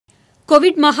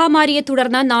Covid മഹാമാരിയെ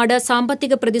തുടർന്ന് നാട്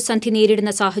സാമ്പത്തിക പ്രതിസന്ധി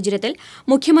നേരിടുന്ന സാഹചര്യത്തിൽ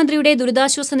മുഖ്യമന്ത്രിയുടെ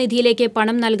ദുരിതാശ്വാസ നിധിയിലേക്ക്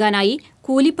പണം നൽകാനായി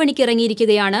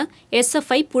കൂലിപ്പണിക്കിറങ്ങിയിരിക്കുകയാണ്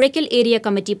SFI പുഴയ്ക്കൽ ഏരിയ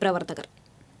കമ്മിറ്റി പ്രവർത്തകർ.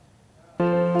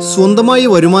 സ്വന്തമായി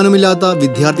വരുമാനമില്ലാത്ത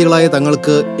വിദ്യാർത്ഥികളായ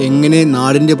തങ്ങൾക്ക് എങ്ങനെ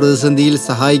നാടിന്റെ പ്രതിസന്ധിയിൽ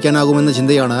സഹായിക്കാനാകുമെന്ന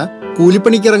ചിന്തയാണ്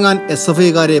കൂലിപ്പണിക്കിറങ്ങാൻ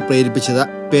SFIക്കാരെ പ്രേരിപ്പിച്ചത്.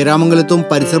 പേരാമംഗലത്തും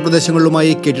പരിസര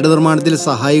പ്രദേശങ്ങളിലുമായി കെട്ടിട നിർമ്മാണത്തിൽ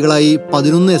സഹായികളായി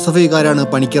 11 SFIക്കാരാണ്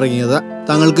പണിക്കിറങ്ങിയത്.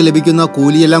 തങ്ങൾക്ക് ലഭിക്കുന്ന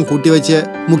കൂലിയെല്ലാം കൂട്ടിവെച്ച്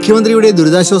മുഖ്യമന്ത്രിയുടെ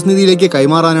ദുരിതാശ്വാസ നിധിയിലേക്ക്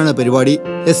കൈമാറാനാണ് പരിപാടി.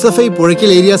 SFI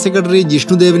പുഴയ്ക്കൽ ഏരിയ സെക്രട്ടറി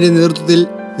ജിഷ്ണുദേവിന്റെ നേതൃത്വത്തിൽ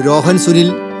രോഹൻ സുനിൽ,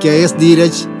 KS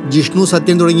ധീരജ്, ജിഷ്ണു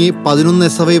സത്യൻ തുടങ്ങി 11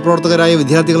 SFI പ്രവർത്തകരായ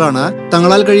വിദ്യാർത്ഥികളാണ്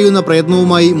തങ്ങളാൽ കഴിയുന്ന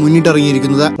പ്രയത്നവുമായി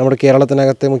മുന്നിട്ടിറങ്ങിയിരിക്കുന്നത്. നമ്മുടെ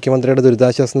കേരളത്തിനകത്തെ മുഖ്യമന്ത്രിയുടെ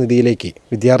ദുരിതാശ്വാസ നിധിയിലേക്ക്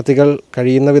വിദ്യാർത്ഥികൾ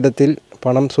കഴിയുന്ന വിധത്തിൽ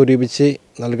പണം സ്വരൂപിച്ച്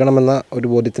നൽകണമെന്ന ഒരു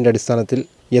ബോധ്യത്തിൻ്റെ അടിസ്ഥാനത്തിൽ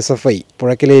SFI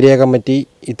പുഴയ്ക്കൽ ഏരിയ കമ്മിറ്റി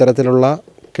ഇത്തരത്തിലുള്ള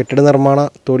കെട്ടിട നിർമ്മാണ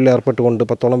തൊഴിൽ ഏർപ്പെട്ടുകൊണ്ട്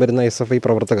 10ഓളം വരുന്ന SFI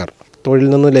പ്രവർത്തകർ തൊഴിൽ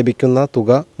നിന്ന് ലഭിക്കുന്ന തുക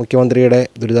മുഖ്യമന്ത്രിയുടെ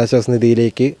ദുരിതാശ്വാസ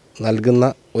നിധിയിലേക്ക് നൽകുന്ന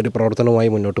ഒരു പ്രവർത്തനവുമായി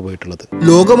മുന്നോട്ട് പോയിട്ടുള്ളത്.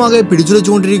 ലോകമാകെ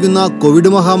പിടിച്ചുലച്ചുകൊണ്ടിരിക്കുന്ന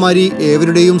കോവിഡ് മഹാമാരി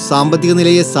ഏവരുടെയും സാമ്പത്തിക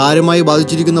നിലയെ സാരമായി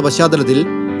ബാധിച്ചിരിക്കുന്ന പശ്ചാത്തലത്തിൽ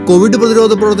കോവിഡ്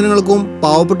പ്രതിരോധ പ്രവർത്തനങ്ങൾക്കും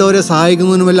പാവപ്പെട്ടവരെ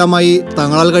സഹായിക്കുന്നതിനുമെല്ലാമായി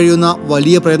തങ്ങളാൽ കഴിയുന്ന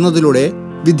വലിയ പ്രയത്നത്തിലൂടെ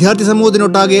വിദ്യാർത്ഥി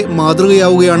സമൂഹത്തിനൊട്ടാകെ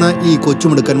മാതൃകയാവുകയാണ് ഈ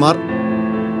കൊച്ചുമിടുക്കന്മാർ.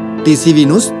 TCV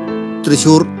news,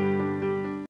 Thrissur.